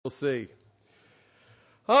We'll see.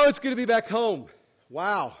 Oh, it's good to be back home.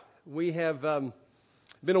 Wow. We have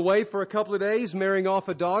been away for a couple of days, marrying off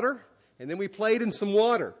a daughter, and then we played in some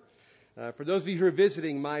water. For those of you who are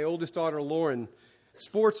visiting, my oldest daughter, Lauren,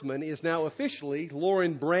 Sportsman, is now officially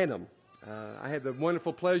Lauren Branham. I had the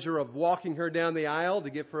wonderful pleasure of walking her down the aisle to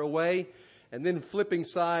give her away, and then flipping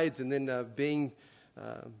sides, and then being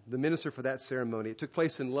the minister for that ceremony. It took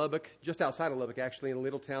place in Lubbock, just outside of Lubbock, actually, in a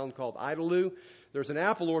little town called Idalou. There's an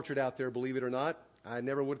apple orchard out there, believe it or not. I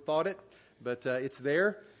never would have thought it, but it's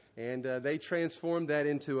there, and they transformed that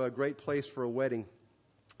into a great place for a wedding.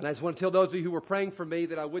 And I just want to tell those of you who were praying for me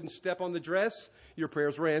that I wouldn't step on the dress. Your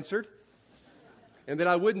prayers were answered. And that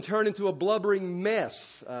I wouldn't turn into a blubbering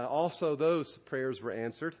mess. Also, those prayers were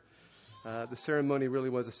answered. The ceremony really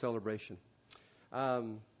was a celebration.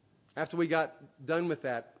 After we got done with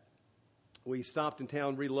that, we stopped in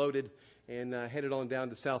town, reloaded, and headed on down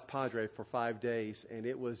to South Padre for 5 days. And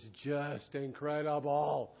it was just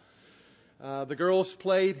incredible. The girls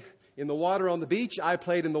played in the water on the beach. I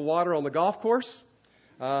played in the water on the golf course.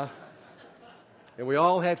 And we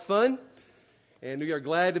all had fun. And we are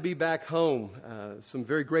glad to be back home. Some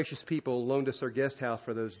very gracious people loaned us their guest house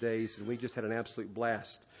for those days, and we just had an absolute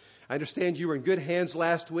blast. I understand you were in good hands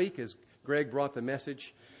last week as Greg brought the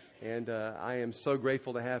message, and I am so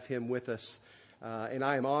grateful to have him with us. And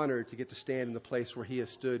I am honored to get to stand in the place where he has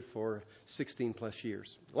stood for 16 plus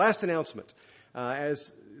years. Last announcement.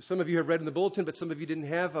 As some of you have read in the bulletin, but some of you didn't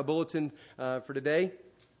have a bulletin for today,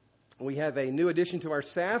 we have a new addition to our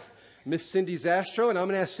staff, Miss Cindy Zastro, and I'm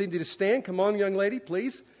going to ask Cindy to stand. Come on, young lady,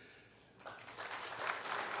 please.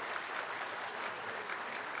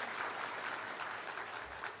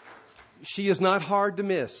 She is not hard to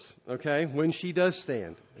miss, okay, when she does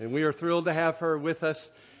stand. And we are thrilled to have her with us.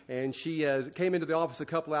 And she came into the office a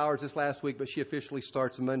couple hours this last week, but she officially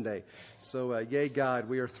starts Monday. So, yay God,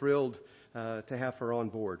 we are thrilled to have her on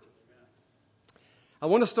board. I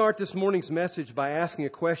want to start this morning's message by asking a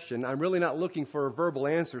question. I'm really not looking for a verbal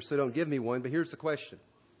answer, so don't give me one, but here's the question.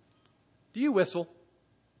 Do you whistle?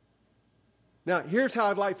 Now, here's how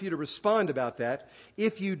I'd like for you to respond about that.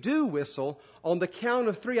 If you do whistle, on the count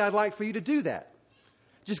of 3, I'd like for you to do that.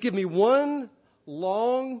 Just give me one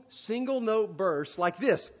long single note burst like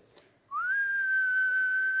this.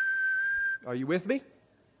 Are you with me?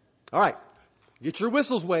 All right. Get your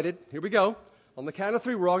whistles wetted. Here we go. On the count of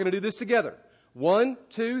 3, we're all going to do this together. 1,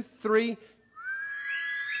 2, 3.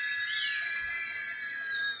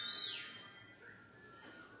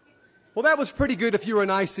 Well, that was pretty good if you were in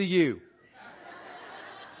ICU.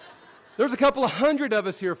 There's a couple of hundred of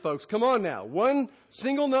us here, folks. Come on now. One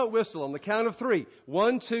single note whistle on the count of 3.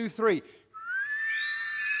 1, 2, 3.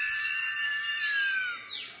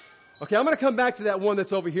 Okay, I'm going to come back to that one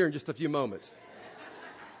that's over here in just a few moments.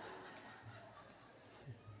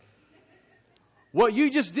 What you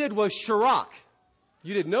just did was sharak.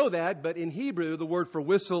 You didn't know that, but in Hebrew, the word for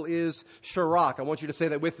whistle is sharak. I want you to say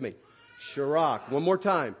that with me. Sharak. One more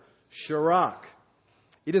time. Sharak.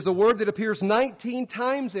 It is a word that appears 19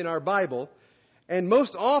 times in our Bible, and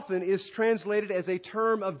most often is translated as a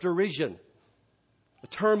term of derision, a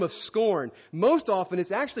term of scorn. Most often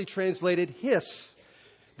it's actually translated hiss.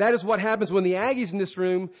 That is what happens when the Aggies in this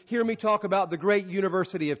room hear me talk about the great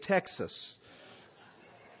University of Texas.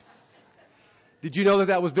 Did you know that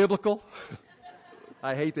that was biblical?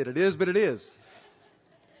 I hate that it is, but it is.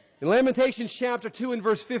 In Lamentations chapter 2 and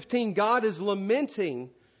verse 15, God is lamenting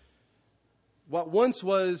what once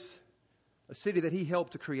was a city that He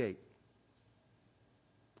helped to create.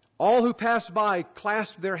 All who pass by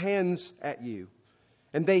clasp their hands at you,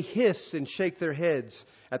 and they hiss and shake their heads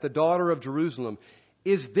at the daughter of Jerusalem.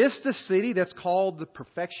 Is this the city that's called the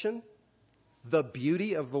perfection, the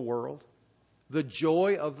beauty of the world, the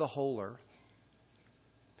joy of the whole earth?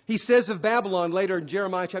 He says of Babylon later in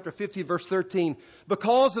Jeremiah chapter 15 verse 13,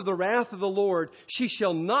 because of the wrath of the Lord, she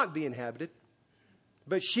shall not be inhabited,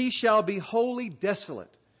 but she shall be wholly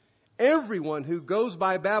desolate. Everyone who goes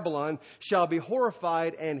by Babylon shall be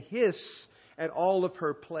horrified and hiss at all of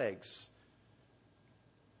her plagues.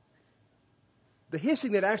 The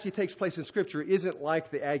hissing that actually takes place in Scripture isn't like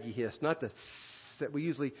the Aggie hiss, not the that we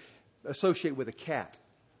usually associate with a cat.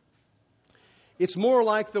 It's more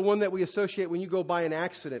like the one that we associate when you go by an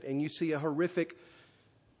accident and you see a horrific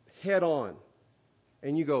head-on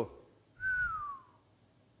and you go,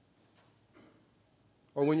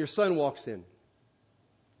 or when your son walks in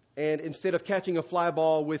and instead of catching a fly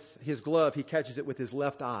ball with his glove, he catches it with his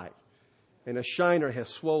left eye and a shiner has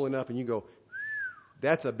swollen up and you go,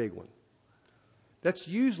 that's a big one. That's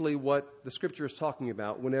usually what the Scripture is talking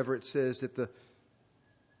about whenever it says that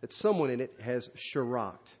someone in it has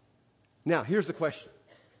sharaked. Now, here's the question.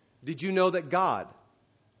 Did you know that God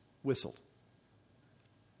whistled?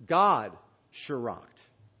 God shiroked.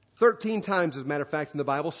 13 times, as a matter of fact, in the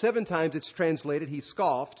Bible. 7 times it's translated he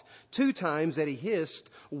scoffed. 2 times that he hissed.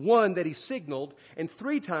 1 that he signaled. And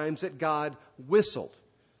 3 times that God whistled.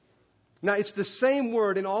 Now, it's the same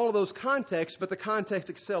word in all of those contexts, but the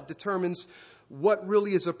context itself determines what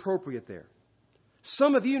really is appropriate there.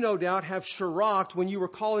 Some of you, no doubt, have shiroked when you were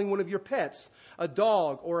calling one of your pets, a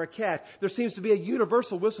dog or a cat. There seems to be a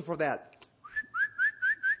universal whistle for that.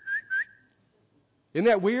 Isn't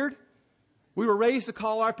that weird? We were raised to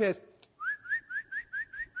call our pets.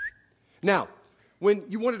 Now, when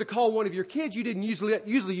you wanted to call one of your kids, you didn't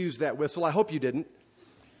usually use that whistle. I hope you didn't.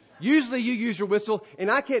 Usually you use your whistle,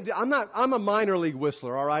 and I'm a minor league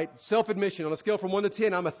whistler, all right? Self-admission. On a scale from 1 to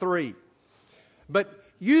 10, I'm a 3. But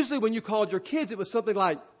usually when you called your kids, it was something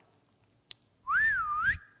like...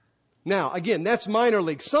 Now, again, that's minor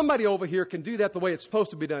league. Somebody over here can do that the way it's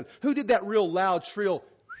supposed to be done. Who did that real loud, shrill...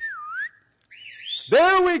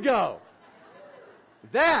 There we go.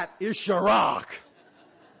 That is shirok.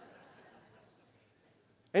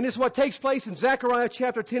 And it's what takes place in Zechariah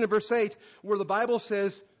chapter 10 and verse 8, where the Bible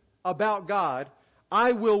says about God,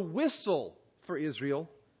 I will whistle for Israel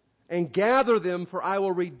and gather them, for I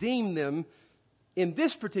will redeem them. In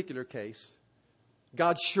this particular case,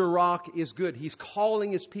 God's shirok is good. He's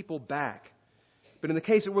calling His people back. But in the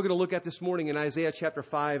case that we're going to look at this morning in Isaiah chapter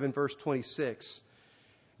 5 and verse 26,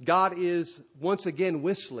 God is once again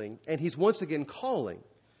whistling, and He's once again calling.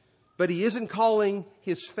 But He isn't calling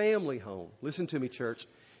His family home. Listen to me, church.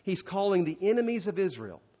 He's calling the enemies of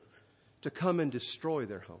Israel to come and destroy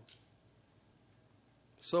their home.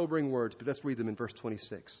 Sobering words, but let's read them in verse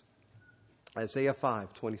 26. Isaiah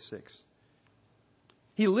 5:26.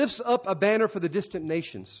 He lifts up a banner for the distant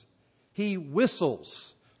nations. He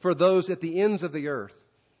whistles for those at the ends of the earth.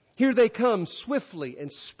 Here they come swiftly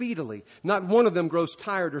and speedily. Not one of them grows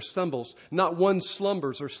tired or stumbles. Not one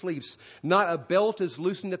slumbers or sleeps. Not a belt is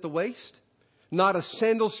loosened at the waist. Not a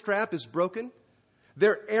sandal strap is broken.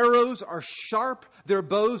 Their arrows are sharp. Their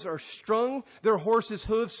bows are strung. Their horses'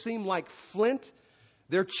 hooves seem like flint.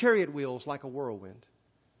 Their chariot wheels like a whirlwind.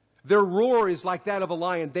 Their roar is like that of a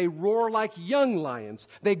lion. They roar like young lions.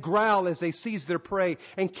 They growl as they seize their prey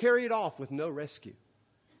and carry it off with no rescue.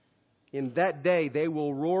 In that day they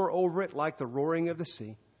will roar over it like the roaring of the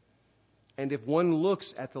sea. And if one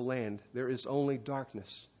looks at the land, there is only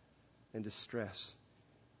darkness and distress.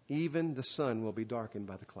 Even the sun will be darkened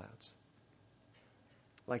by the clouds.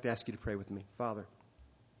 I'd like to ask you to pray with me. Father,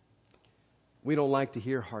 we don't like to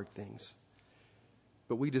hear hard things,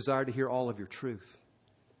 but we desire to hear all of your truth,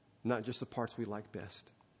 not just the parts we like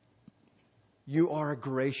best. You are a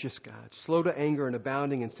gracious God, slow to anger and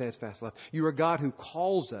abounding in steadfast love. You are a God who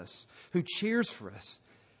calls us, who cheers for us.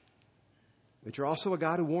 But you're also a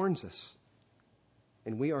God who warns us.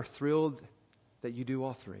 And we are thrilled that you do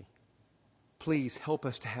all three. Please help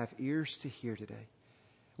us to have ears to hear today.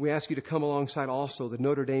 We ask you to come alongside also the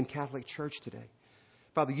Notre Dame Catholic Church today.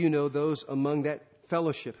 Father, you know those among that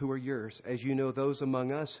fellowship who are yours, as you know those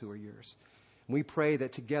among us who are yours. We pray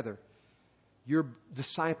that together, your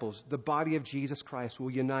disciples, the body of Jesus Christ,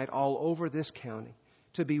 will unite all over this county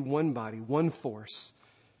to be one body, one force,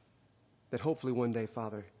 that hopefully one day,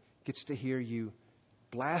 Father, gets to hear you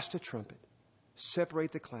blast a trumpet,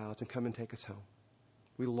 separate the clouds, and come and take us home.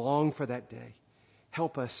 We long for that day.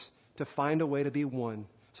 Help us to find a way to be one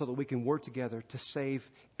so that we can work together to save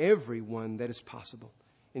everyone that is possible.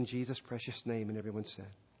 In Jesus' precious name, and everyone said.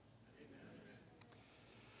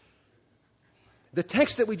 The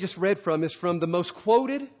text that we just read from is from the most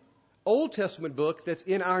quoted Old Testament book that's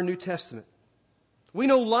in our New Testament. We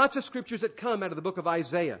know lots of scriptures that come out of the book of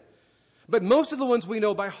Isaiah. But most of the ones we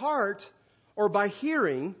know by heart or by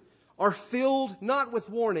hearing are filled not with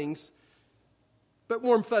warnings, but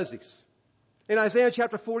warm fuzzies. In Isaiah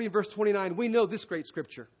chapter 40 and verse 29, we know this great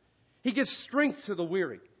scripture. He gives strength to the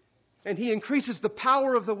weary, and He increases the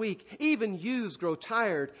power of the weak. Even youths grow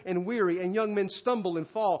tired and weary, and young men stumble and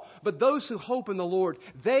fall. But those who hope in the Lord,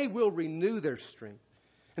 they will renew their strength.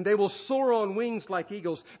 And they will soar on wings like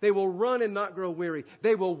eagles. They will run and not grow weary.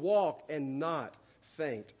 They will walk and not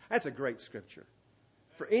faint. That's a great scripture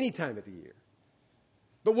for any time of the year.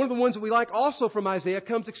 But one of the ones that we like also from Isaiah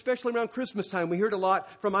comes especially around Christmas time. We heard a lot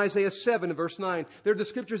from Isaiah 7 and verse 9. They're the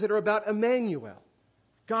scriptures that are about Emmanuel,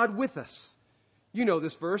 God with us. You know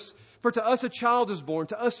this verse. For to us a child is born,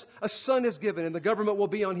 to us a son is given, and the government will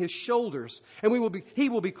be on His shoulders. And He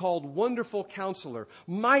will be called Wonderful Counselor,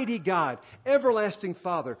 Mighty God, Everlasting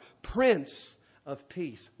Father, Prince of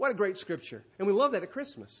Peace. What a great scripture. And we love that at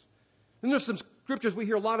Christmas. Then there's some scriptures we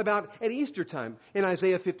hear a lot about at Easter time in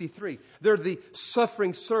Isaiah 53. They're the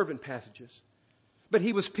suffering servant passages. But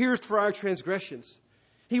he was pierced for our transgressions.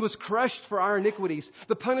 He was crushed for our iniquities.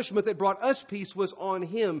 The punishment that brought us peace was on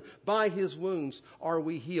him. By his wounds are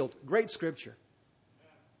we healed. Great scripture.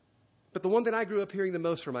 But the one that I grew up hearing the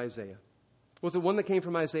most from Isaiah was the one that came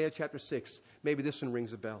from Isaiah chapter 6. Maybe this one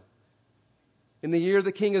rings a bell. In the year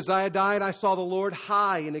the king Uzziah died, I saw the Lord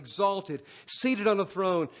high and exalted, seated on a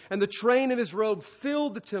throne, and the train of his robe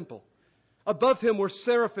filled the temple. Above him were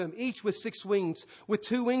seraphim, each with 6 wings. With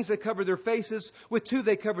 2 wings they covered their faces, with 2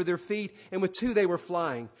 they covered their feet, and with 2 they were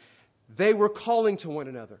flying. They were calling to one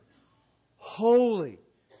another, Holy,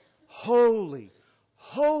 holy,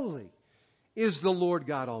 holy is the Lord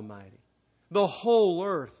God Almighty. The whole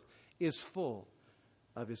earth is full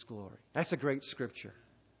of his glory. That's a great scripture.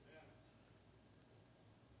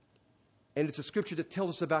 And it's a scripture that tells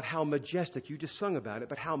us about how majestic, you just sung about it,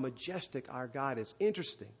 but how majestic our God is.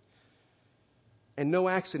 Interesting. And no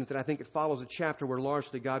accident that I think it follows a chapter where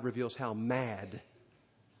largely God reveals how mad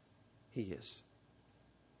he is.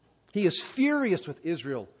 He is furious with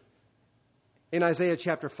Israel in Isaiah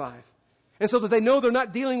chapter 5. And so that they know they're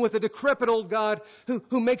not dealing with a decrepit old God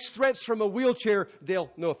who makes threats from a wheelchair. Dale,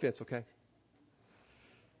 no offense, okay?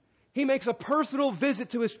 He makes a personal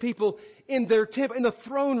visit to his people in their temple, in the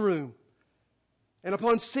throne room. And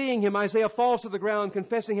upon seeing him, Isaiah falls to the ground,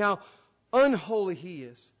 confessing how unholy he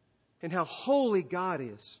is and how holy God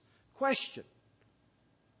is. Question: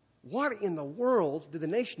 what in the world did the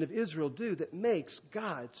nation of Israel do that makes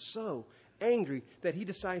God so angry that he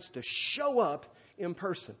decides to show up in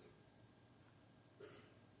person?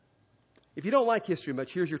 If you don't like history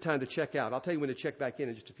much, here's your time to check out. I'll tell you when to check back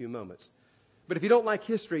in just a few moments. But if you don't like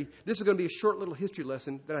history, this is going to be a short little history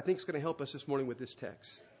lesson that I think is going to help us this morning with this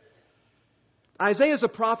text. Isaiah is a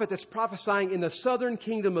prophet that's prophesying in the southern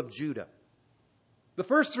kingdom of Judah. The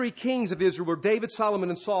first 3 kings of Israel were David, Solomon,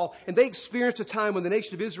 and Saul, and they experienced a time when the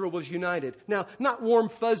nation of Israel was united. Now, not warm,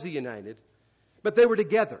 fuzzy united, but they were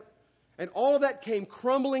together. And all of that came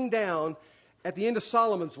crumbling down at the end of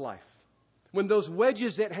Solomon's life, when those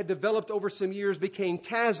wedges that had developed over some years became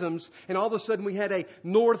chasms, and all of a sudden we had a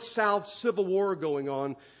north-south civil war going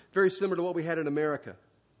on, very similar to what we had in America,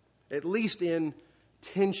 at least in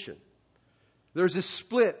tension. There's this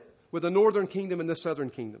split with the northern kingdom and the southern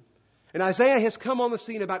kingdom. And Isaiah has come on the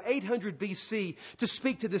scene about 800 BC to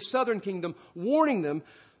speak to the southern kingdom, warning them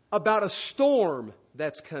about a storm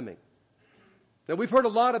that's coming. Now, we've heard a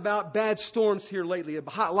lot about bad storms here lately, a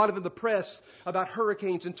lot of in the press about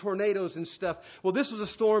hurricanes and tornadoes and stuff. Well, this was a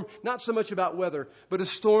storm, not so much about weather, but a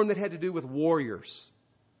storm that had to do with warriors.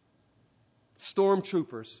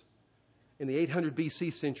 Stormtroopers in the 800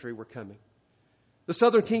 BC century were coming. The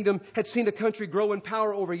southern kingdom had seen a country grow in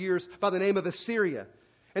power over years by the name of Assyria.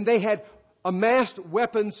 And they had amassed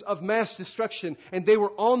weapons of mass destruction, and they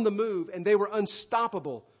were on the move, and they were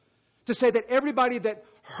unstoppable. To say that everybody that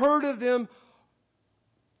heard of them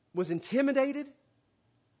was intimidated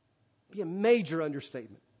would be a major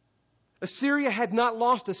understatement. Assyria had not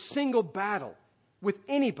lost a single battle with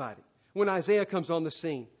anybody when Isaiah comes on the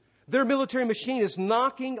scene. Their military machine is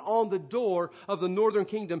knocking on the door of the northern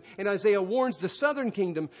kingdom, and Isaiah warns the southern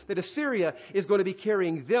kingdom that Assyria is going to be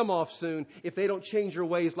carrying them off soon if they don't change their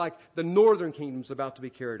ways like the northern kingdom's about to be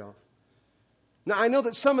carried off. Now, I know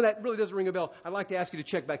that some of that really doesn't ring a bell. I'd like to ask you to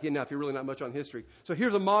check back in now if you're really not much on history. So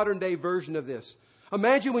here's a modern day version of this.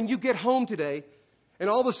 Imagine when you get home today, and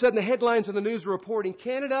all of a sudden the headlines in the news are reporting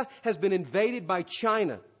Canada has been invaded by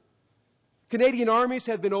China. Canadian armies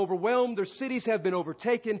have been overwhelmed, their cities have been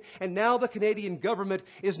overtaken, and now the Canadian government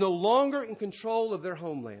is no longer in control of their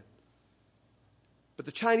homeland. But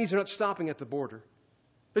the Chinese are not stopping at the border.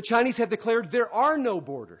 The Chinese have declared there are no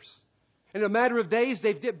borders. In a matter of days,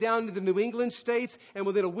 they've dipped down into the New England states, and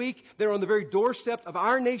within a week, they're on the very doorstep of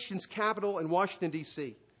our nation's capital in Washington,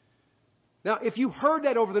 D.C. Now, if you heard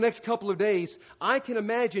that over the next couple of days, I can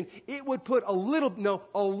imagine it would put a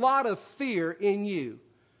lot of fear in you.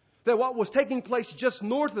 That what was taking place just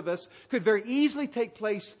north of us could very easily take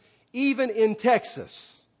place even in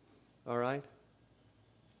Texas. All right?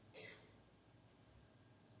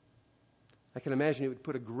 I can imagine it would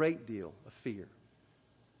put a great deal of fear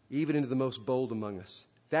even into the most bold among us.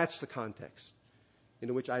 That's the context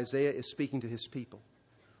into which Isaiah is speaking to his people.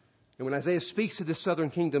 And when Isaiah speaks to the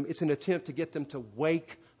southern kingdom, it's an attempt to get them to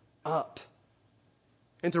wake up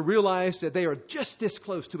and to realize that they are just this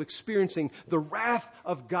close to experiencing the wrath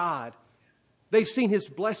of God. They've seen his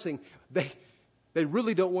blessing. They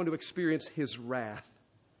really don't want to experience his wrath.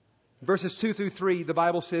 Verses 2 through 3, the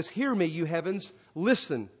Bible says, "Hear me, you heavens.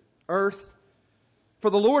 Listen, earth.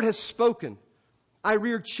 For the Lord has spoken. I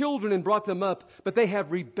reared children and brought them up, but they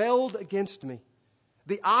have rebelled against me.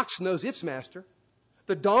 The ox knows its master.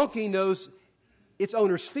 The donkey knows its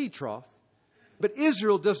owner's feed trough. But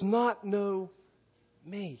Israel does not know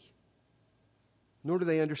me, nor do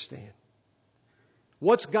they understand.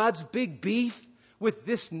 What's God's big beef with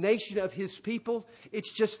this nation of His people?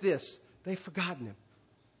 It's just this. They've forgotten Him.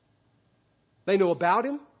 They know about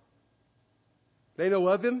Him. They know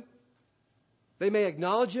of Him. They may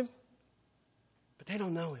acknowledge Him, but they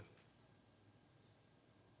don't know Him.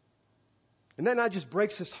 And that not just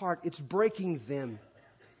breaks His heart, it's breaking them.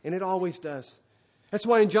 And it always does. That's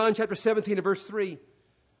why in John chapter 17 and verse 3,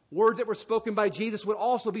 words that were spoken by Jesus would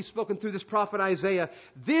also be spoken through this prophet Isaiah.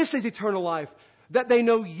 This is eternal life, that they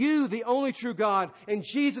know You, the only true God, and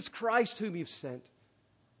Jesus Christ whom You've sent.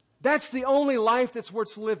 That's the only life that's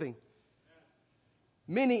worth living.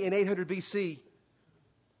 Many in 800 BC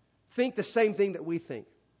think the same thing that we think.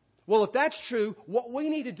 Well, if that's true, what we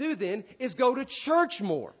need to do then is go to church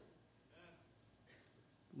more.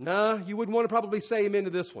 Nah, you wouldn't want to probably say amen to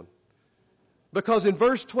this one. Because in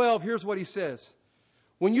verse 12, here's what he says.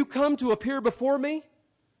 When you come to appear before me,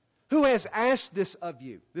 who has asked this of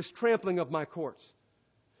you, this trampling of my courts?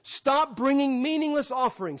 Stop bringing meaningless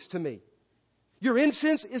offerings to me. Your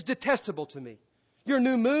incense is detestable to me. Your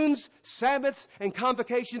new moons, Sabbaths, and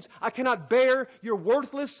convocations, I cannot bear your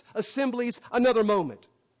worthless assemblies another moment.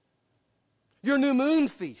 Your new moon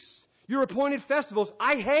feasts, your appointed festivals,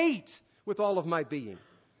 I hate with all of my being.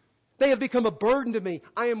 They have become a burden to me.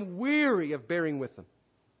 I am weary of bearing with them.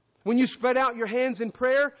 When you spread out your hands in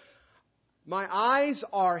prayer, my eyes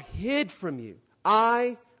are hid from you.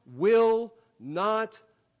 I will not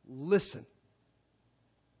listen.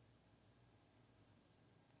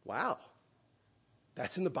 Wow.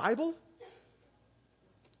 That's in the Bible?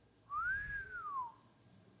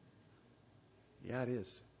 Yeah, it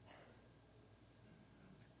is.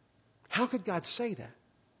 How could God say that?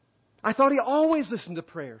 I thought He always listened to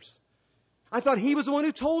prayers. I thought He was the one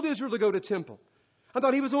who told Israel to go to temple. I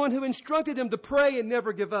thought He was the one who instructed them to pray and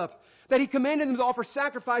never give up. That He commanded them to offer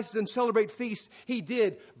sacrifices and celebrate feasts. He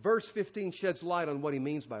did. Verse 15 sheds light on what He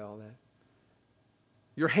means by all that.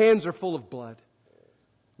 Your hands are full of blood.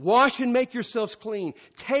 Wash and make yourselves clean.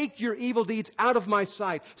 Take your evil deeds out of my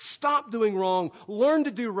sight. Stop doing wrong. Learn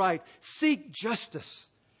to do right. Seek justice.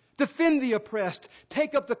 Defend the oppressed.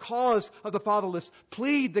 Take up the cause of the fatherless.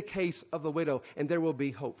 Plead the case of the widow, and there will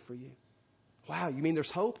be hope for you. Wow, you mean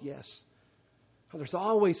there's hope? Yes. Well, there's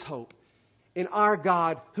always hope in our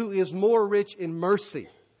God, who is more rich in mercy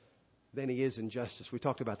than He is in justice. We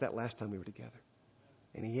talked about that last time we were together.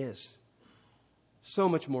 And He is so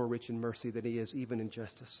much more rich in mercy than He is even in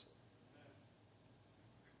justice.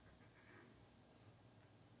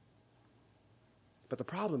 But the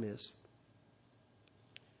problem is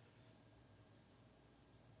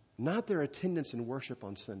not their attendance in worship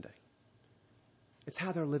on Sunday. It's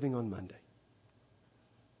how they're living on Monday.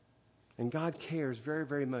 And God cares very,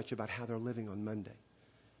 very much about how they're living on Monday,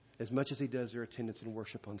 as much as He does their attendance in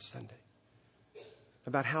worship on Sunday.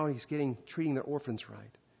 About how He's treating their orphans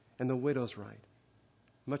right and the widows right,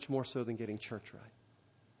 much more so than getting church right.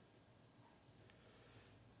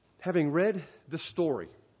 Having read the story,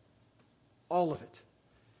 all of it,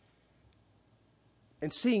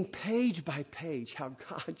 and seeing page by page how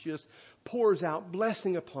God just pours out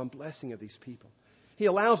blessing upon blessing of these people. He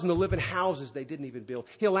allows them to live in houses they didn't even build.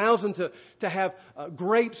 He allows them to have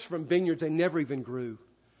grapes from vineyards they never even grew.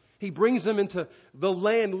 He brings them into the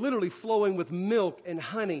land literally flowing with milk and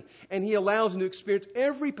honey. And He allows them to experience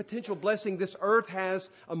every potential blessing this earth has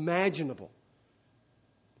imaginable.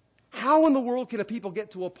 How in the world can a people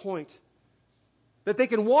get to a point that they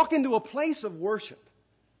can walk into a place of worship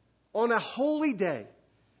on a holy day,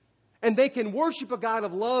 and they can worship a God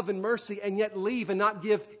of love and mercy and yet leave and not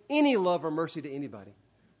give any love or mercy to anybody?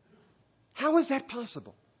 How is that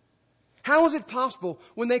possible? How is it possible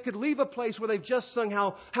when they could leave a place where they've just sung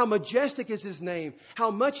how majestic is His name, how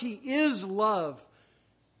much He is love,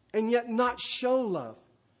 and yet not show love?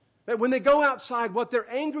 That when they go outside, what they're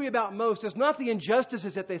angry about most is not the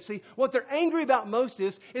injustices that they see. What they're angry about most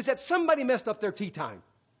is that somebody messed up their tea time.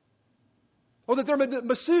 Or that their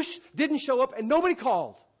masseuse didn't show up and nobody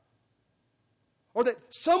called. Or that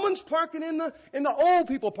someone's parking in the old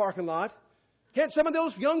people parking lot. Can't some of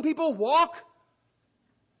those young people walk?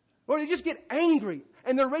 Or they just get angry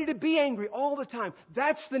and they're ready to be angry all the time.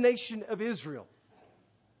 That's the nation of Israel.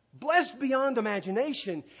 Blessed beyond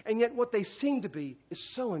imagination, and yet what they seem to be is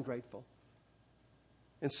so ungrateful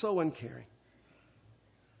and so uncaring.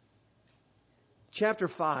 Chapter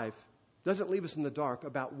 5 doesn't leave us in the dark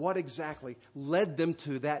about what exactly led them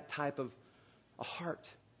to that type of a heart.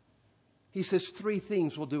 He says 3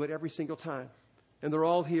 things will do it every single time. And they're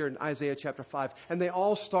all here in Isaiah chapter 5. And they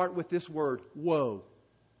all start with this word, woe.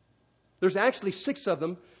 There's actually 6 of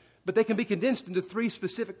them, but they can be condensed into 3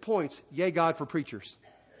 specific points. Yay, God, for preachers.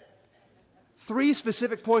 3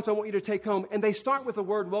 specific points I want you to take home. And they start with the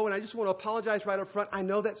word woe. And I just want to apologize right up front. I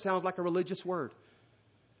know that sounds like a religious word.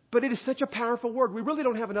 But it is such a powerful word. We really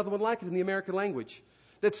don't have another one like it in the American language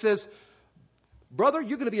that says, brother,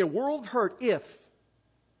 you're going to be in a world of hurt if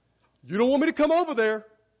you don't want me to come over there.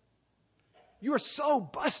 You are so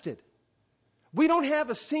busted. We don't have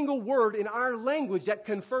a single word in our language that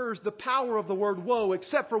confers the power of the word woe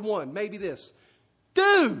except for one. Maybe this.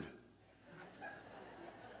 Dude!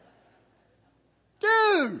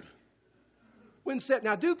 Dude! When said,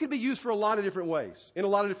 now dude can be used for a lot of different ways. In a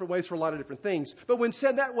lot of different ways for a lot of different things. But when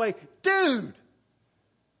said that way, dude!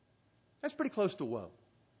 That's pretty close to woe.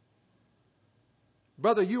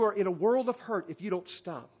 Brother, you are in a world of hurt if you don't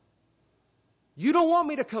stop. You don't want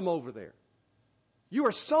me to come over there. You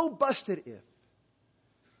are so busted if,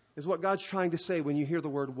 is what God's trying to say when you hear the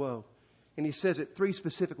word woe. And He says it 3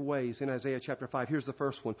 specific ways in Isaiah chapter 5. Here's the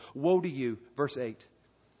first one. Woe to you, verse 8,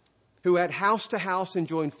 who add house to house and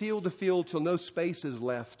join field to field till no space is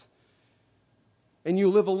left. And you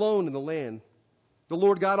live alone in the land. The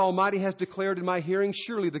Lord God Almighty has declared in my hearing,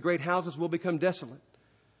 surely the great houses will become desolate.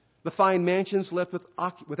 The fine mansions left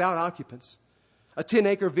without occupants. A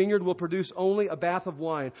 10-acre vineyard will produce only a bath of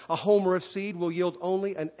wine. A homer of seed will yield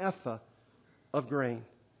only an ephah of grain.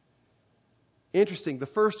 Interesting, the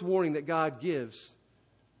first warning that God gives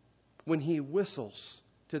when He whistles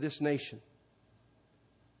to this nation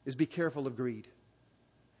is be careful of greed.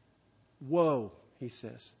 Woe, He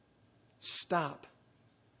says. Stop.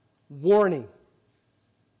 Warning.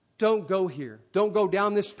 Don't go here. Don't go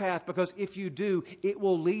down this path, because if you do, it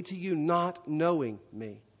will lead to you not knowing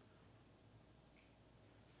me.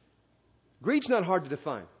 Greed's not hard to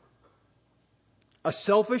define. A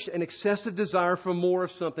selfish and excessive desire for more of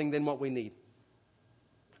something than what we need.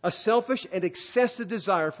 A selfish and excessive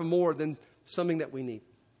desire for more than something that we need.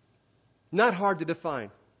 Not hard to define.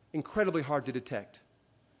 Incredibly hard to detect.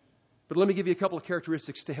 But let me give you a couple of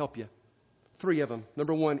characteristics to help you. 3 of them.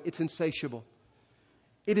 Number 1, it's insatiable.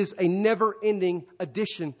 It is a never-ending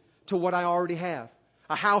addition to what I already have.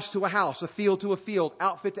 A house to a house, a field to a field,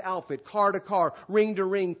 outfit to outfit, car to car, ring to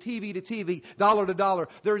ring, TV to TV, dollar to dollar.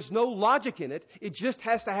 There is no logic in it. It just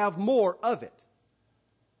has to have more of it.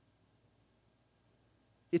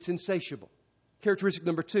 It's insatiable. Characteristic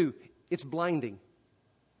number 2, it's blinding.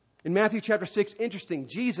 In Matthew chapter 6, interesting,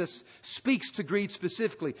 Jesus speaks to greed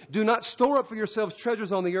specifically. Do not store up for yourselves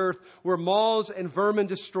treasures on the earth where moths and vermin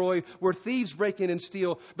destroy, where thieves break in and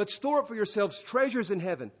steal, but store up for yourselves treasures in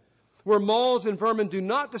heaven, where moths and vermin do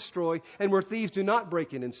not destroy, and where thieves do not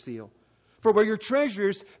break in and steal. For where your treasure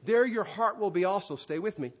is, there your heart will be also. Stay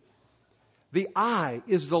with me. The eye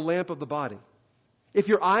is the lamp of the body. If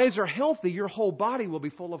your eyes are healthy, your whole body will be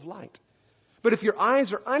full of light. But if your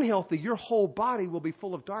eyes are unhealthy, your whole body will be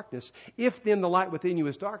full of darkness. If then the light within you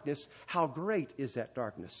is darkness, how great is that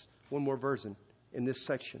darkness? One more version in this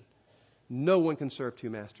section. No one can serve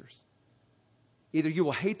 2 masters. Either you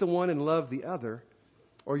will hate the one and love the other,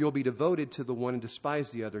 or you'll be devoted to the one and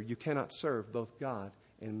despise the other. You cannot serve both God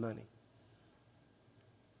and money.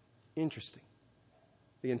 Interesting.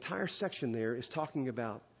 The entire section there is talking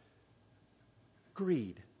about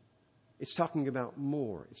greed. It's talking about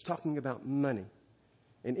more. It's talking about money.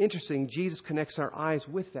 And interesting, Jesus connects our eyes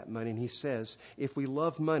with that money, and He says, if we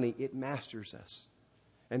love money, it masters us.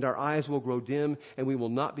 And our eyes will grow dim, and we will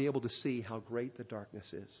not be able to see how great the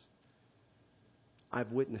darkness is.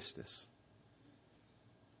 I've witnessed this.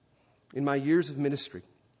 In my years of ministry,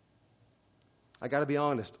 I got to be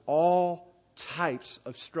honest, all types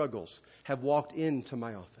of struggles have walked into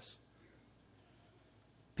my office.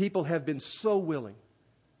 People have been so willing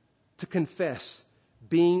to confess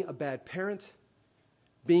being a bad parent,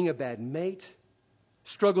 being a bad mate,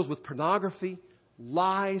 struggles with pornography,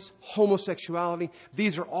 lies, homosexuality.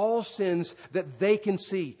 These are all sins that they can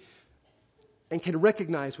see and can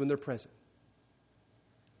recognize when they're present.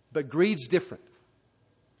 But greed's different.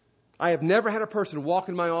 I have never had a person walk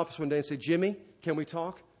in my office one day and say, Jimmy, can we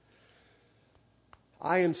talk?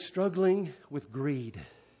 I am struggling with greed.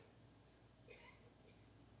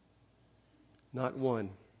 Not one.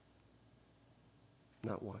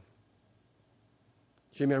 Not one.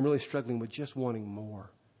 Jimmy, I'm really struggling with just wanting more.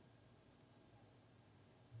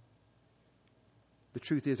 The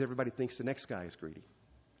truth is, everybody thinks the next guy is greedy.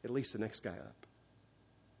 At least the next guy up.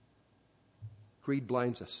 Greed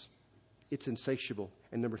blinds us. It's insatiable.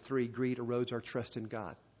 And number 3, greed erodes our trust in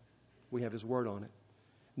God. We have His Word on it.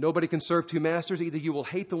 Nobody can serve two masters. Either you will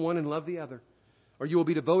hate the one and love the other, or you will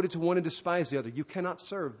be devoted to one and despise the other. You cannot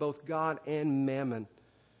serve both God and mammon.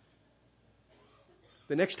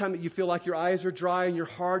 The next time that you feel like your eyes are dry and your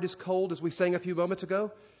heart is cold, as we sang a few moments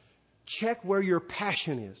ago, check where your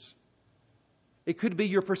passion is. It could be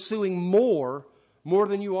you're pursuing more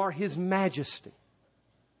than you are His majesty.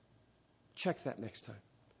 Check that next time.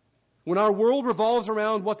 When our world revolves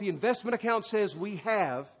around what the investment account says we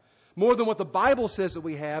have, more than what the Bible says that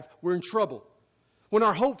we have, we're in trouble. When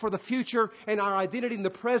our hope for the future and our identity in the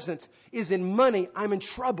present is in money, I'm in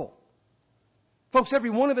trouble. Folks, every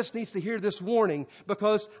one of us needs to hear this warning,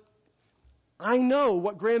 because I know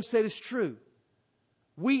what Graham said is true.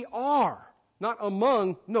 We are, not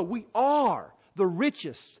among, no, we are the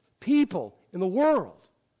richest people in the world.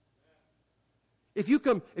 If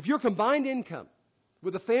your combined income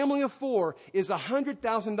with a family of 4 is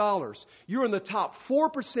 $100,000, you're in the top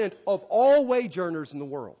 4% of all wage earners in the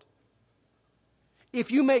world.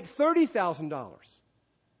 If you make $30,000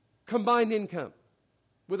 combined income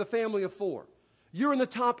with a family of 4, you're in the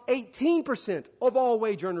top 18% of all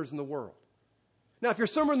wage earners in the world. Now, if you're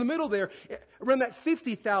somewhere in the middle there, around that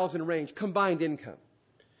 $50,000 range combined income,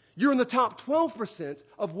 you're in the top 12%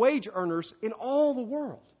 of wage earners in all the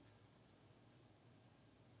world.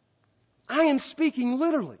 I am speaking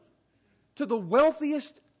literally to the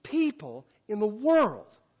wealthiest people in the world.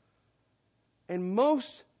 And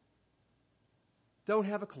most don't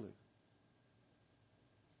have a clue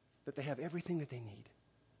that they have everything that they need.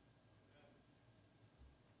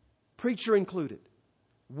 Preacher included.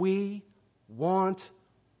 We want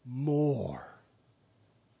more.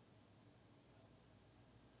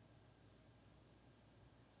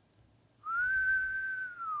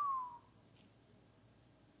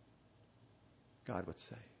 God would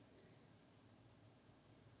say,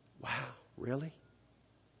 wow, really?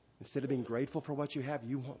 Instead of being grateful for what you have,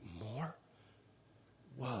 you want more?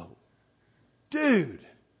 Whoa. Dude,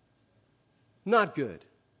 not good.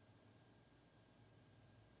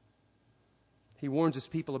 He warns his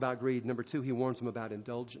people about greed. Number 2, he warns them about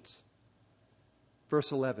indulgence.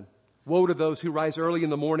 Verse 11. Woe to those who rise early in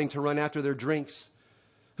the morning to run after their drinks,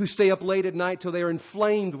 who stay up late at night till they are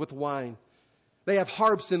inflamed with wine. They have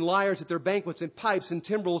harps and lyres at their banquets, and pipes and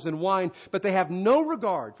timbrels and wine, but they have no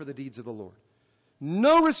regard for the deeds of the Lord,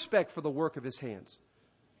 no respect for the work of His hands.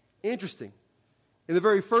 Interesting. In the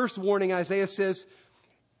very first warning, Isaiah says,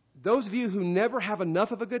 those of you who never have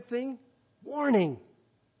enough of a good thing, warning.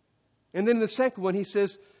 And then in the second one, he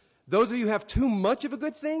says, those of you who have too much of a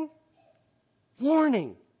good thing,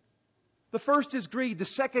 warning. The first is greed. The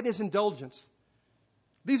second is indulgence.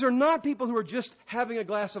 These are not people who are just having a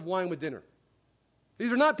glass of wine with dinner.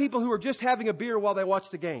 These are not people who are just having a beer while they watch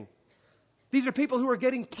the game. These are people who are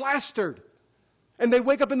getting plastered. And they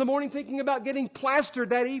wake up in the morning thinking about getting plastered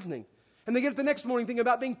that evening. And they get up the next morning thinking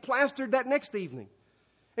about being plastered that next evening.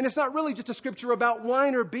 And it's not really just a scripture about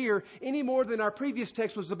wine or beer any more than our previous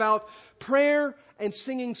text was about prayer and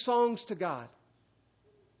singing songs to God.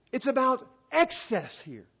 It's about excess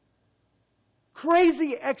here.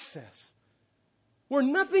 Crazy excess. Where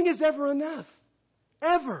nothing is ever enough.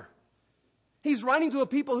 Ever. He's writing to a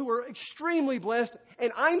people who are extremely blessed,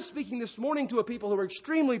 and I'm speaking this morning to a people who are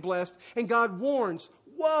extremely blessed, and God warns,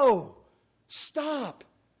 whoa, stop,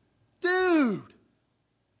 dude,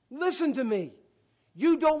 listen to me.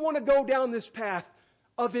 You don't want to go down this path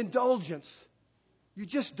of indulgence. You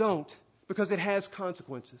just don't, because it has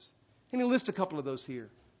consequences. And he lists a couple of those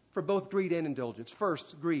here for both greed and indulgence.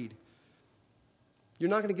 First, greed.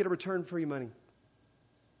 You're not going to get a return for your money.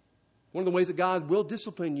 One of the ways that God will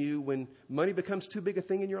discipline you when money becomes too big a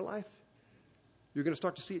thing in your life, you're going to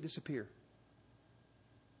start to see it disappear.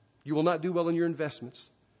 You will not do well in your investments.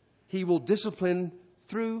 He will discipline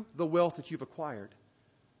through the wealth that you've acquired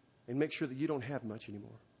and make sure that you don't have much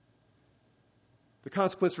anymore. The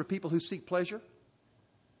consequence for people who seek pleasure,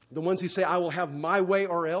 the ones who say, I will have my way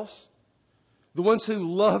or else, the ones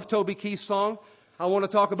who love Toby Keith's song, I want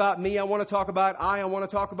to talk about me. I want to talk about I want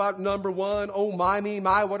to talk about number one. Oh, my, me,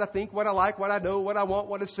 my, what I think, what I like, what I know, what I want,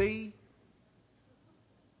 what I see.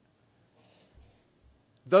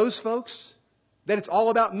 Those folks, that it's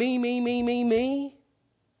all about me, me, me, me, me,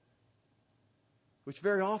 which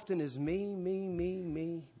very often is me, me, me,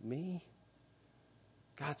 me, me.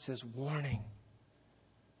 God says, warning.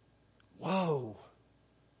 Whoa.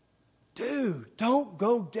 Dude, don't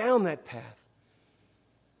go down that path.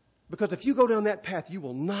 Because if you go down that path, you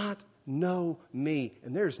will not know me.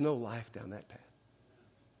 And there's no life down that path.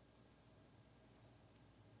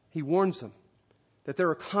 He warns them that there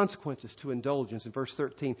are consequences to indulgence in verse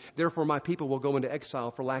 13. Therefore, my people will go into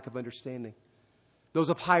exile for lack of understanding. Those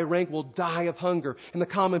of high rank will die of hunger, and the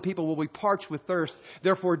common people will be parched with thirst.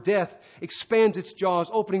 Therefore death expands its jaws,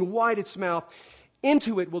 opening wide its mouth.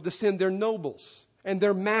 Into it will descend their nobles and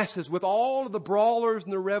their masses with all of the brawlers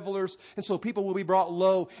and the revelers. And so people will be brought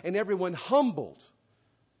low and everyone humbled.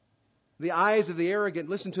 The eyes of the arrogant,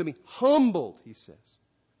 listen to me, humbled, he says.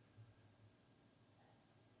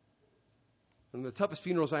 One of the toughest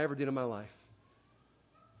funerals I ever did in my life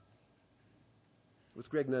was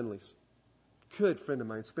Greg Nunley's. Good friend of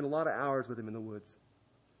mine. Spent a lot of hours with him in the woods.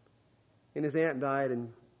 And his aunt died,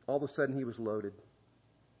 and all of a sudden he was loaded.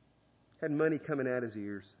 Had money coming out his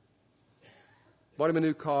ears. Bought him a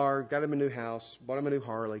new car, got him a new house, bought him a new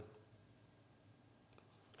Harley.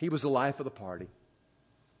 He was the life of the party.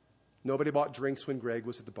 Nobody bought drinks when Greg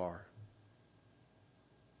was at the bar.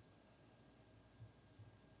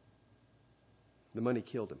 The money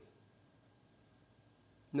killed him.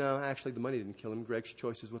 No, actually, the money didn't kill him. Greg's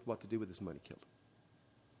choices with what to do with his money killed him.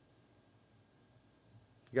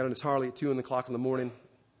 He got on his Harley at 2 o'clock in the morning.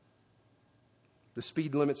 The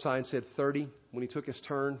speed limit sign said 30. When he took his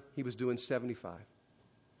turn, he was doing 75.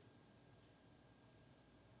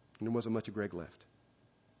 And there wasn't much of Greg left.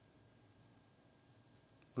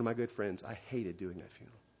 One of my good friends, I hated doing that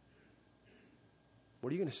funeral.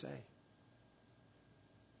 What are you going to say?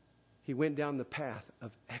 He went down the path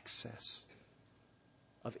of excess,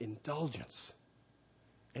 of indulgence,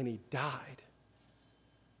 and he died.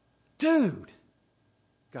 Dude,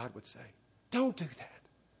 God would say, don't do that.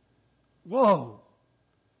 Whoa,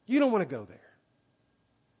 you don't want to go there.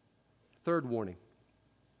 Third warning,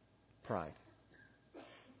 pride.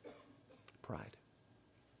 Pride.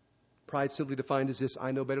 Pride simply defined as this: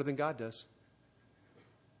 I know better than God does.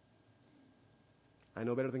 I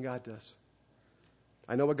know better than God does.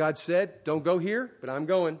 I know what God said. Don't go here, but I'm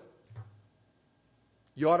going.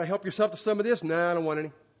 You ought to help yourself to some of this. No, I don't want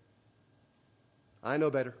any. I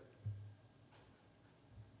know better.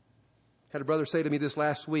 Had a brother say to me this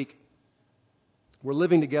last week, we're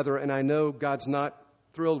living together and I know God's not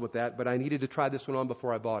thrilled with that, but I needed to try this one on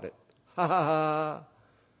before I bought it. Ha ha ha.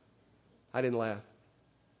 I didn't laugh.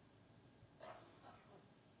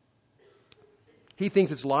 He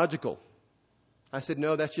thinks it's logical. I said,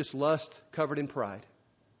 no, that's just lust covered in pride.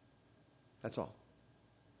 That's all.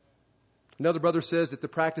 Another brother says that the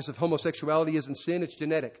practice of homosexuality isn't sin, it's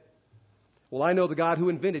genetic. Well, I know the God who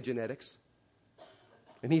invented genetics.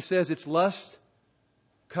 And he says it's lust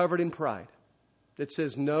covered in pride. That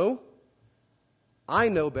says, no, I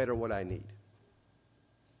know better what I need.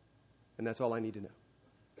 And that's all I need to know.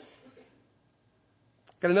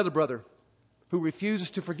 Got another brother who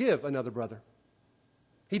refuses to forgive another brother.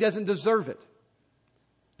 He doesn't deserve it.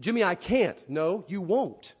 Jimmy, I can't. No, you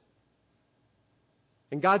won't.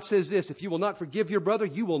 And God says this: if you will not forgive your brother,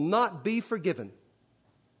 you will not be forgiven.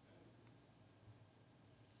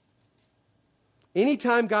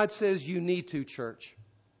 Anytime God says you need to, church,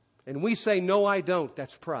 and we say, no, I don't,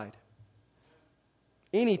 that's pride.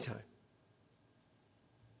 Anytime.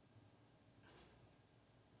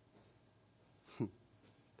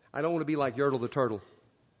 I don't want to be like Yertle the Turtle.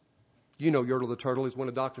 You know Yertle the Turtle is one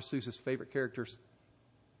of Dr. Seuss's favorite characters.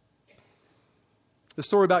 The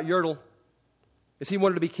story about Yertle is he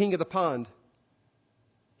wanted to be king of the pond.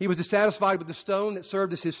 He was dissatisfied with the stone that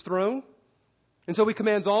served as his throne. And so he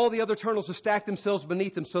commands all the other turtles to stack themselves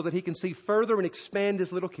beneath him so that he can see further and expand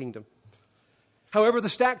his little kingdom. However, the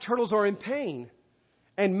stacked turtles are in pain.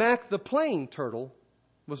 And Mac the plain turtle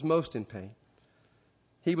was most in pain.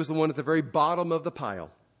 He was the one at the very bottom of the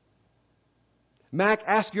pile. Mac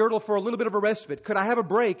asked Yertle for a little bit of a respite. Could I have a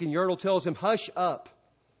break? And Yertle tells him, hush up.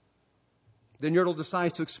 Then Yertle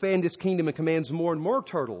decides to expand his kingdom and commands more and more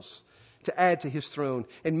turtles to add to his throne.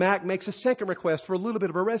 And Mac makes a second request for a little bit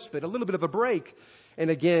of a respite, a little bit of a break. And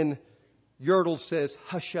again, Yertle says,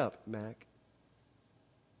 hush up, Mac.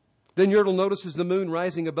 Then Yertle notices the moon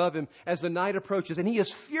rising above him as the night approaches, and he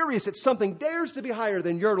is furious that something dares to be higher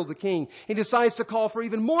than Yertle the king. He decides to call for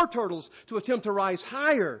even more turtles to attempt to rise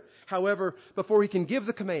higher. However, before he can give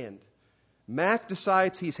the command, Mac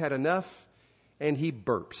decides he's had enough, and he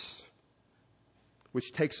burps,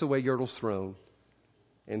 which takes away Yertle's throne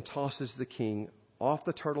and tosses the king off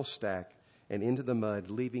the turtle stack and into the mud,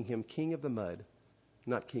 leaving him king of the mud,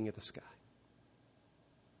 not king of the sky.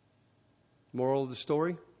 Moral of the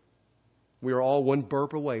story? We are all one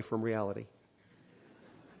burp away from reality.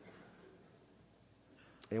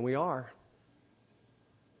 And we are.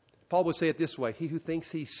 Paul would say it this way: he who thinks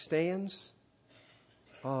he stands,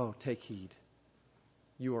 oh, take heed.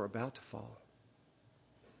 You are about to fall.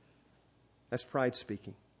 That's pride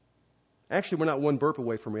speaking. Actually, we're not one burp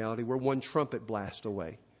away from reality. We're one trumpet blast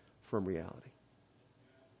away from reality.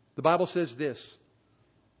 The Bible says this: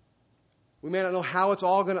 We may not know how it's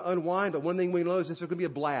all going to unwind, but one thing we know is there's going to be a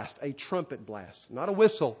blast, a trumpet blast. Not a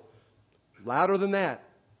whistle. Louder than that.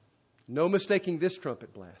 No mistaking this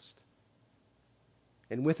trumpet blast.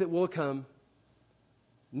 And with it will come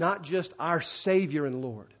not just our Savior and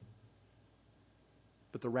Lord,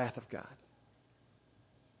 but the wrath of God.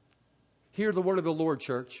 Hear the word of the Lord,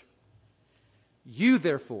 church. You,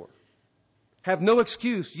 therefore, have no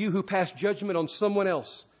excuse, you who pass judgment on someone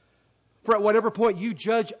else. For at whatever point you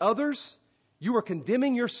judge others, you are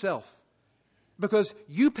condemning yourself, because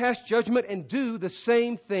you pass judgment and do the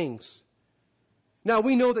same things. Now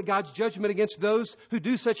we know that God's judgment against those who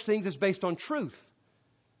do such things is based on truth.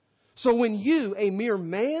 So when you, a mere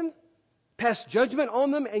man, pass judgment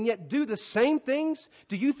on them and yet do the same things,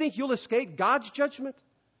 do you think you'll escape God's judgment?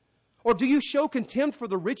 Or do you show contempt for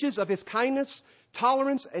the riches of His kindness,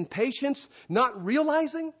 tolerance, and patience, not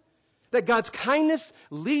realizing that God's kindness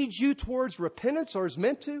leads you towards repentance, or is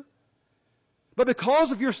meant to? But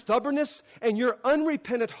because of your stubbornness and your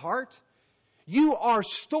unrepentant heart, you are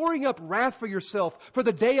storing up wrath for yourself for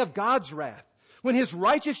the day of God's wrath. When His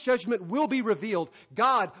righteous judgment will be revealed,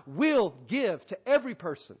 God will give to every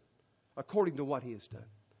person according to what he has done.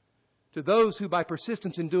 To those who by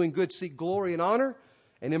persistence in doing good seek glory and honor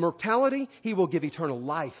and immortality, He will give eternal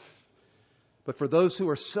life. But for those who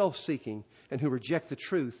are self-seeking and who reject the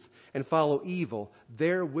truth and follow evil,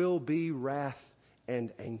 there will be wrath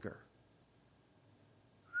and anger.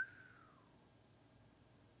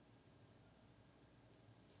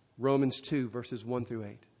 Romans 2, verses 1 through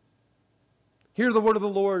 8. Hear the word of the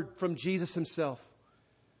Lord from Jesus Himself.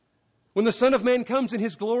 When the Son of Man comes in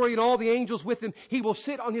His glory and all the angels with Him, He will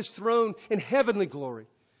sit on His throne in heavenly glory.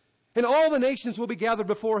 And all the nations will be gathered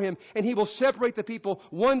before Him, and He will separate the people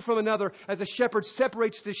one from another as a shepherd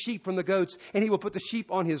separates the sheep from the goats. And He will put the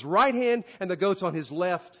sheep on His right hand and the goats on His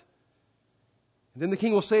left. And then the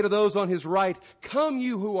King will say to those on His right, "Come,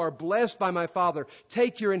 you who are blessed by my Father,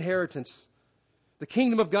 take your inheritance. The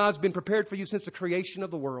kingdom of God's been prepared for you since the creation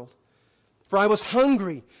of the world. For I was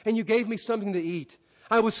hungry, and you gave me something to eat.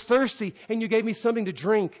 I was thirsty, and you gave me something to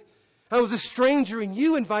drink. I was a stranger, and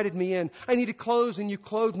you invited me in. I needed clothes, and you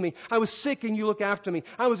clothed me. I was sick, and you looked after me.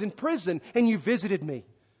 I was in prison, and you visited me."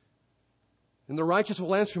 And the righteous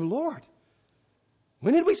will answer Him, "Lord,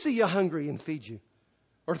 when did we see you hungry and feed you?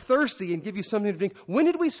 Or thirsty and give you something to drink? When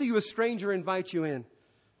did we see you a stranger and invite you in?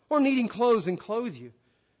 Or needing clothes and clothe you?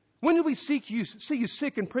 When did we see you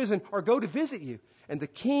sick in prison or go to visit you?" And the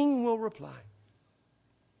King will reply,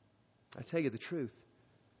 "I tell you the truth.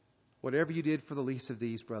 Whatever you did for the least of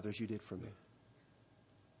these brothers, you did for me."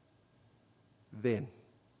 Then.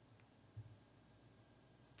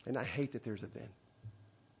 And I hate that there's a then.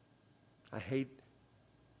 I hate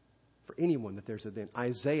for anyone that there's a then.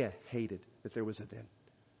 Isaiah hated that there was a then.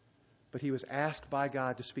 But he was asked by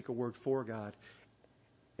God to speak a word for God.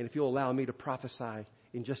 And if you'll allow me to prophesy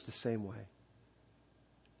in just the same way,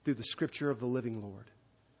 through the Scripture of the living Lord,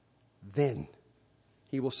 then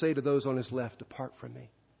He will say to those on His left, "Depart from me,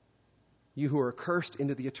 you who are cursed,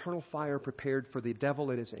 into the eternal fire prepared for the devil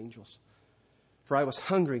and his angels. For I was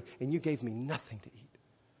hungry, and you gave me nothing to eat.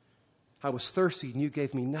 I was thirsty, and you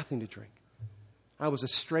gave me nothing to drink. I was a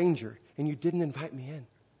stranger, and you didn't invite me in.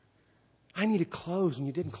 I needed clothes, and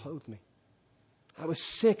you didn't clothe me. I was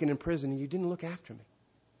sick and in prison, and you didn't look after me."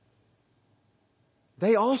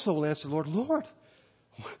 They also will answer the Lord, "Lord,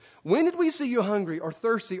 when did we see you hungry or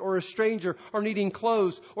thirsty or a stranger or needing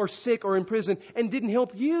clothes or sick or in prison and didn't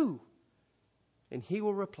help you?" And He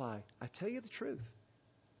will reply, "I tell you the truth.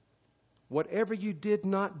 Whatever you did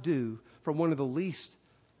not do for one of the least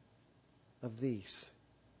of these,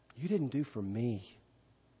 you didn't do for me."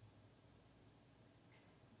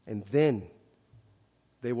 And then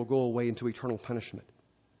they will go away into eternal punishment.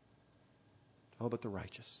 Oh, but the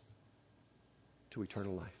righteous to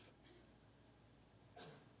eternal life.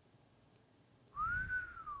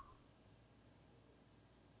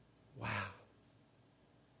 Wow.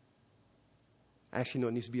 Actually, no,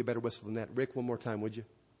 it needs to be a better whistle than that. Rick, one more time, would you?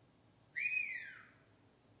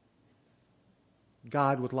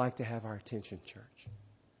 God would like to have our attention, church.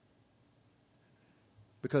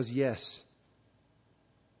 Because yes,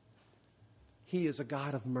 He is a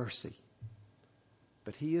God of mercy.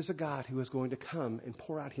 But He is a God who is going to come and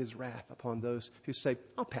pour out His wrath upon those who say,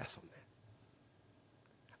 "I'll pass on that.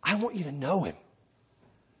 I want you to know Him."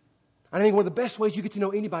 I think one of the best ways you get to know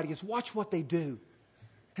anybody is watch what they do.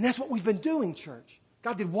 And that's what we've been doing, church.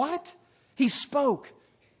 God did what? He spoke.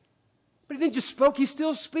 But He didn't just spoke, He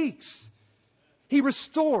still speaks. He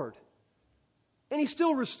restored. And He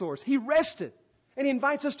still restores. He rested. And He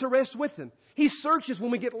invites us to rest with Him. He searches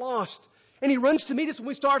when we get lost. And He runs to meet us when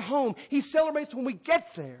we start home. He celebrates when we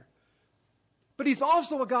get there. But He's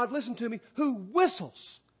also a God, listen to me, who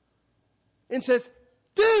whistles and says,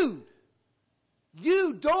 dude,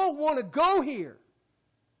 you don't want to go here.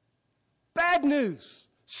 Bad news.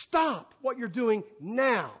 Stop what you're doing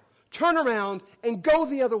now. Turn around and go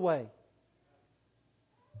the other way.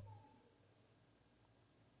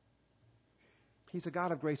 He's a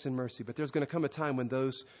God of grace and mercy, but there's going to come a time when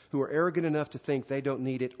those who are arrogant enough to think they don't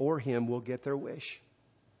need it or Him will get their wish.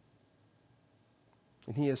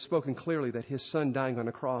 And He has spoken clearly that His Son dying on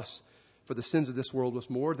a cross for the sins of this world was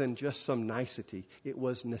more than just some nicety. It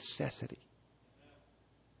was necessity.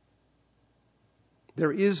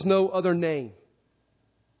 There is no other name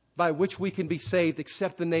by which we can be saved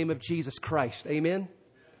except the name of Jesus Christ. Amen?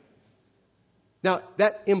 Now,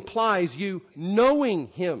 that implies you knowing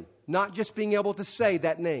Him, not just being able to say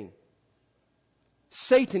that name.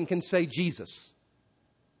 Satan can say Jesus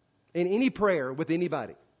in any prayer with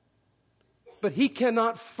anybody. But he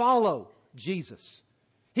cannot follow Jesus.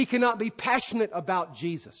 He cannot be passionate about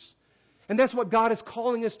Jesus. And that's what God is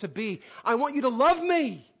calling us to be. I want you to love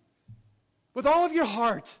me with all of your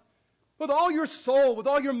heart, with all your soul, with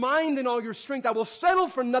all your mind and all your strength. I will settle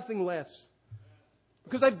for nothing less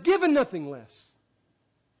because I've given nothing less.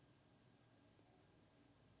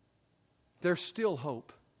 There's still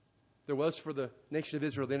hope. There was for the nation of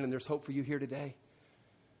Israel then, and there's hope for you here today.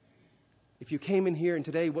 If you came in here and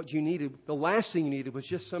today what you needed, the last thing you needed was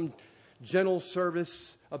just some gentle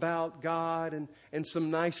service about God and some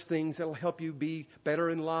nice things that will help you be better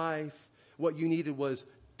in life. What you needed was,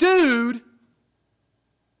 dude,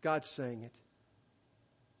 God's saying it.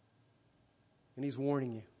 And He's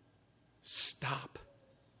warning you. Stop.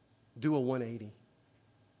 Do a 180.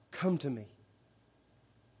 Come to me.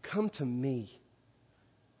 Come to me,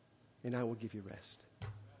 and I will give you rest.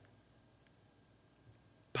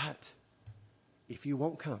 But if you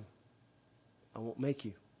won't come, I won't make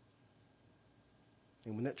you.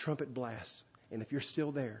 And when that trumpet blasts, and if you're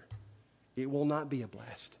still there, it will not be a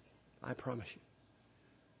blast. I promise you.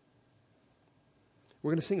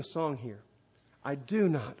 We're going to sing a song here. I do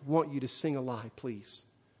not want you to sing a lie, please.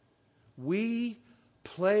 We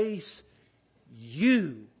place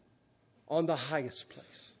you on the highest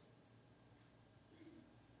place.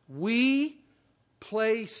 We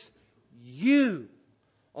place you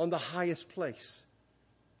on the highest place.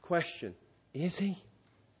 Question, is He?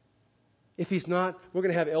 If He's not, we're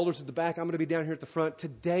going to have elders at the back. I'm going to be down here at the front.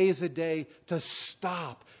 Today is a day to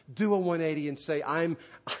stop, do a 180 and say, I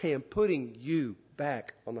am putting you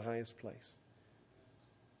back on the highest place.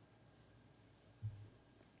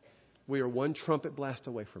 We are one trumpet blast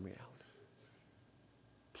away from reality.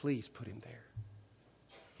 Please put Him there.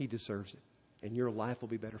 He deserves it. And your life will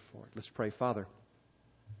be better for it. Let's pray. Father,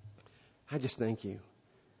 I just thank You.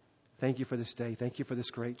 Thank You for this day. Thank You for this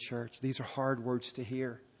great church. These are hard words to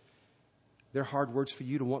hear. They're hard words for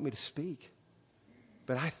You to want me to speak.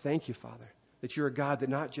 But I thank You, Father, that You're a God that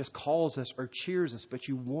not just calls us or cheers us, but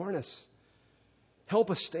You warn us. Help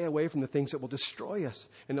us stay away from the things that will destroy us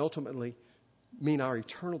and ultimately mean our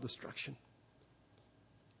eternal destruction.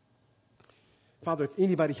 Father, if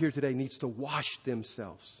anybody here today needs to wash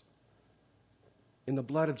themselves in the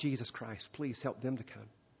blood of Jesus Christ, please help them to come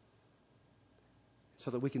so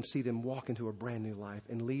that we can see them walk into a brand new life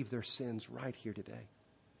and leave their sins right here today.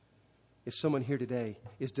 If someone here today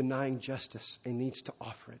is denying justice and needs to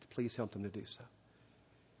offer it, please help them to do so.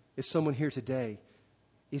 If someone here today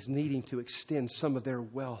is needing to extend some of their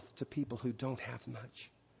wealth to people who don't have much,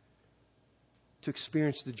 to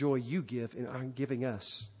experience the joy You give in giving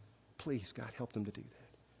us, please, God, help them to do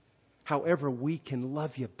that. However we can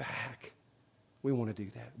love You back, we want to do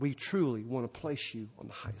that. We truly want to place You on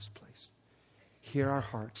the highest place. Hear our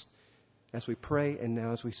hearts as we pray and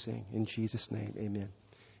now as we sing. In Jesus' name, amen.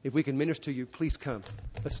 If we can minister to you, please come.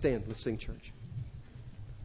 Let's stand. Let's sing, church.